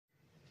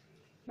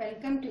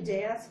Welcome to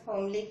Jaya's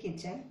Homely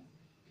Kitchen.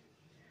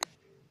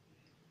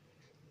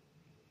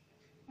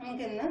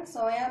 നമുക്ക് ഇന്ന്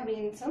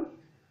സോയാബീൻസും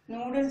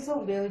നൂഡിൽസും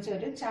ഉപയോഗിച്ച്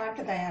ഒരു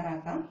ചാട്ട്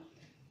തയ്യാറാക്കാം.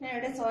 ഞാൻ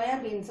ഇവിടെ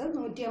സോയാബീൻസ്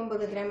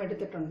 150 ഗ്രാം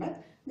എടുത്തിട്ടുണ്ട്.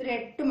 ഇത്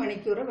 8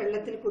 മണിക്കൂർ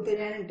വെള്ളത്തിൽ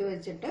കുതിരാനിട്ട്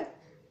വെച്ചിട്ട്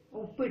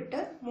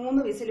ഉപ്പിട്ട്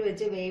 3 വിസിൽ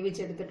വെച്ച്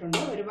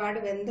വേവിച്ചെടുത്തിട്ടുണ്ട്.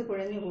 ഒരുപാട് വെന്ത്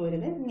കുഴഞ്ഞു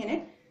പോരുത്. ഇങ്ങനെ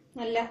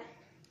നല്ല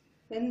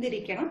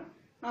വെന്തിരിക്കണം,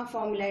 ആ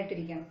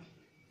ഫോമിലായിട്ടിരിക്കണം.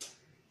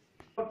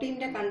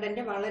 പ്രോട്ടീൻ്റെ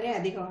കണ്ടന്റ് വളരെ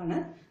അധികമാണ്.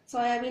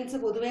 സോയാബീൻസ്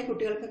പൊതുവെ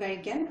കുട്ടികൾക്ക്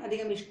കഴിക്കാൻ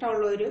അധികം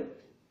ഇഷ്ടമുള്ള ഒരു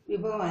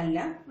വിഭവമല്ല.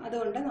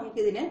 അതുകൊണ്ട്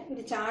നമുക്കിതിനെ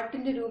ഒരു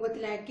ചാട്ടിൻ്റെ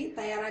രൂപത്തിലാക്കി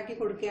തയ്യാറാക്കി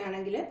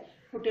കൊടുക്കുകയാണെങ്കിൽ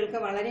കുട്ടികൾക്ക്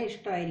വളരെ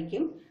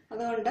ഇഷ്ടമായിരിക്കും.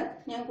 അതുകൊണ്ട്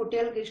ഞാൻ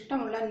കുട്ടികൾക്ക്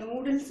ഇഷ്ടമുള്ള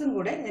നൂഡിൽസും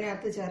കൂടെ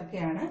ഇതിനകത്ത്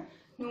ചേർക്കുകയാണ്.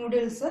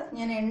 നൂഡിൽസ്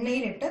ഞാൻ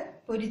എണ്ണയിലിട്ട്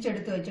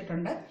പൊരിച്ചെടുത്ത്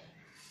വെച്ചിട്ടുണ്ട്.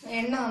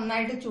 എണ്ണ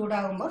നന്നായിട്ട്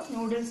ചൂടാകുമ്പോൾ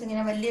നൂഡിൽസ്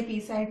ഇങ്ങനെ വലിയ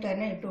പീസായിട്ട്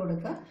തന്നെ ഇട്ട്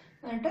കൊടുക്കുക.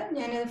 എന്നിട്ട്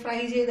ഞാനത് ഫ്രൈ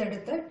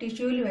ചെയ്തെടുത്ത്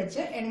ടിഷ്യൂവിൽ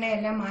വെച്ച്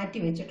എണ്ണയെല്ലാം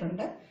മാറ്റി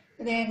വെച്ചിട്ടുണ്ട്.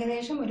 ഇത്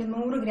ഏകദേശം ഒരു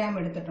 100 ഗ്രാം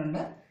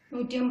എടുത്തിട്ടുണ്ട്.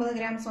 150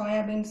 ഗ്രാം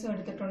സോയാബീൻസും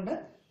എടുത്തിട്ടുണ്ട്,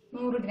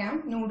 100 ഗ്രാം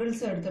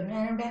നൂഡിൽസും എടുത്തിട്ടുണ്ട്.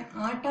 ഞാനിവിടെ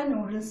ആട്ട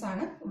നൂഡിൽസ്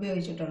ആണ്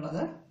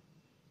ഉപയോഗിച്ചിട്ടുള്ളത്.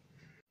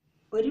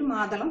 ഒരു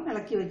മാതളം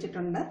ഇളക്കി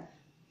വെച്ചിട്ടുണ്ട്.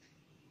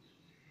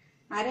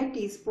 1/2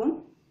 ടീസ്പൂൺ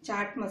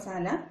ചാട്ട്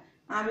മസാല,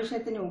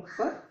 ആവശ്യത്തിന്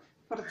ഉപ്പ്,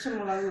 കുറച്ച്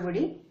മുളക്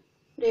പൊടി,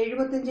 ഒരു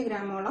 75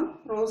 ഗ്രാമോളം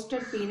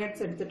റോസ്റ്റഡ്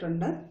പീനട്ട്സ്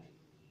എടുത്തിട്ടുണ്ട്.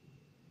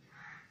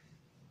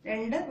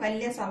 2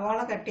 വലിയ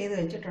സവാള കട്ട് ചെയ്ത്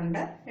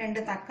വെച്ചിട്ടുണ്ട്.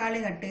 2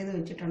 തക്കാളി കട്ട് ചെയ്ത്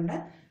വെച്ചിട്ടുണ്ട്.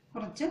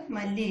 കുറച്ച്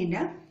മല്ലിയില,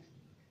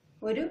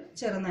 ഒരു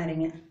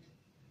ചെറുനാരങ്ങ.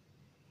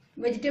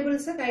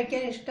 വെജിറ്റബിൾസ്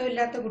കഴിക്കാൻ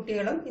ഇഷ്ടമില്ലാത്ത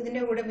കുട്ടികളും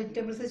ഇതിൻ്റെ കൂടെ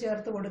വെജിറ്റബിൾസ്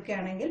ചേർത്ത്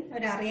കൊടുക്കുകയാണെങ്കിൽ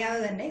അവരറിയാതെ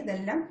തന്നെ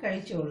ഇതെല്ലാം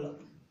കഴിച്ചുകൊള്ളും.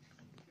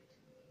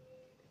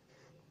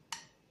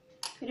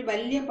 ഒരു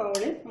വലിയ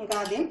ബൗളിൽ നമുക്ക്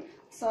ആദ്യം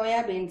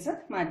സോയാബീൻസ്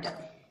മാറ്റാം.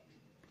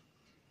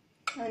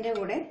 അതിൻ്റെ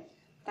കൂടെ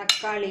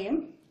തക്കാളിയും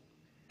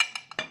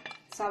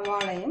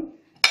സവാളയും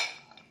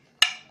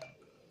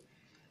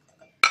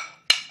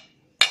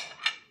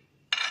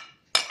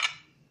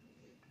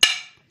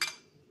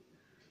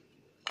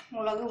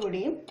മുളക്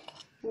പൊടിയും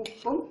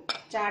ഉപ്പും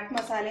ചാട്ട്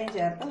മസാലയും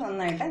ചേർത്ത്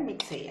നന്നായിട്ട്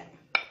മിക്സ് ചെയ്യാം.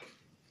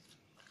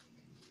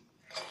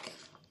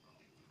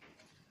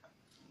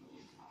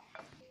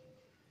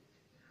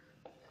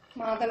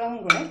 മാതളവും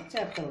കൂടെ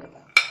ചേർത്ത്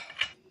കൊടുക്കാം.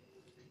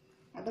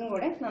 അതും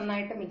കൂടെ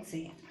നന്നായിട്ട് മിക്സ്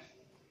ചെയ്യാം.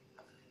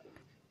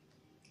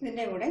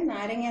 ഇതിൻ്റെ കൂടെ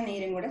നാരങ്ങ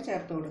നീരും കൂടെ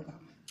ചേർത്ത് കൊടുക്കാം.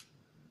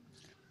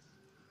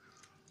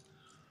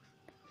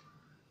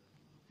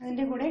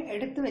 അതിൻ്റെ കൂടെ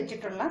എടുത്തു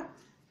വെച്ചിട്ടുള്ള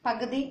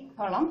പകുതി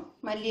ഓളം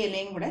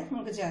മല്ലിയിലയും കൂടെ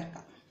നമുക്ക്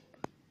ചേർക്കാം.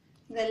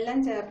 ഇതെല്ലാം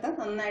ചേർത്ത്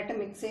നന്നായിട്ട്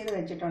മിക്സ് ചെയ്ത്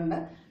വെച്ചിട്ടുണ്ട്.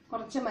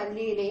 കുറച്ച്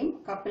മല്ലിയിലയും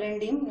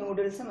കപ്പലണ്ടിയും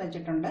നൂഡിൽസും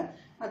വെച്ചിട്ടുണ്ട്.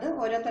 അത്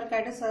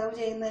ഓരോരുത്തർക്കായിട്ട് സെർവ്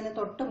ചെയ്യുന്നതിന്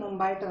തൊട്ട്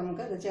മുമ്പായിട്ട്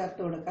നമുക്ക് ഇത്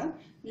ചേർത്ത് കൊടുക്കാം.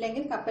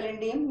 ഇല്ലെങ്കിൽ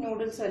കപ്പലണ്ടിയും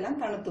നൂഡിൽസും എല്ലാം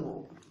തണുത്തു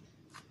പോകും.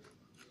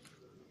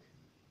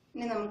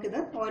 ഇനി നമുക്കിത്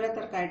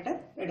ഓരോരുത്തർക്കായിട്ട്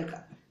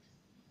എടുക്കാം.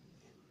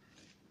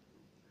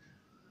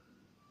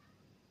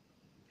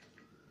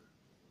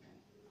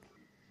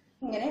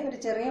 ഇങ്ങനെ ഒരു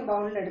ചെറിയ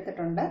ബൗളിൽ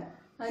എടുത്തിട്ടുണ്ട്.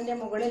 അതിൻ്റെ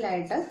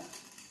മുകളിലായിട്ട്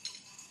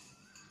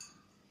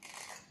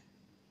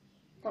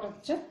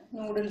കുറച്ച്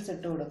നൂഡിൽസ്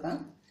ഇട്ട് കൊടുക്കാം.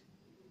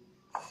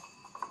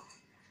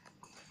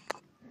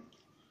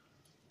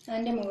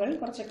 അതിൻ്റെ മുകളിൽ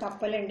കുറച്ച്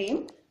കപ്പലണ്ടിയും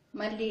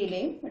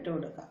മല്ലിയിലയും ഇട്ട്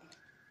കൊടുക്കാം.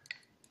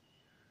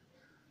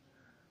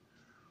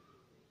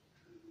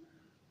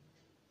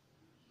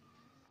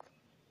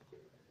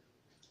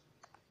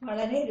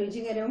 വളരെ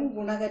രുചികരവും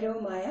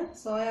ഗുണകരവുമായ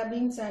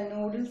സോയാബീൻസ് ആൻഡ്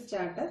നൂഡിൽസ്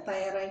ചാട്ട്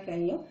തയ്യാറായി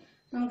കഴിഞ്ഞു.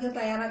 നമുക്ക്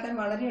തയ്യാറാക്കാൻ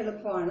വളരെ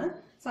എളുപ്പമാണ്.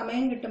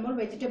 സമയം കിട്ടുമ്പോൾ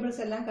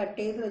വെജിറ്റബിൾസ് എല്ലാം കട്ട്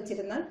ചെയ്ത്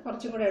വെച്ചിരുന്നാൽ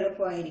കുറച്ചും കൂടെ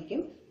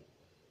എളുപ്പമായിരിക്കും.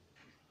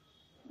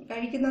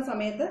 കഴിക്കുന്ന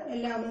സമയത്ത്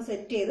എല്ലാം ഒന്ന്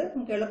സെറ്റ് ചെയ്ത്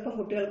നമുക്ക് എളുപ്പം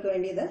കുട്ടികൾക്ക്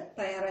വേണ്ടി ഇത്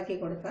തയ്യാറാക്കി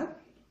കൊടുക്കാം.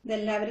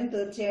 ഇതെല്ലാവരും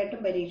തീർച്ചയായിട്ടും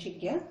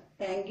പരീക്ഷിക്കുക.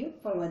 Thank you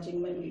for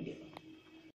watching my video.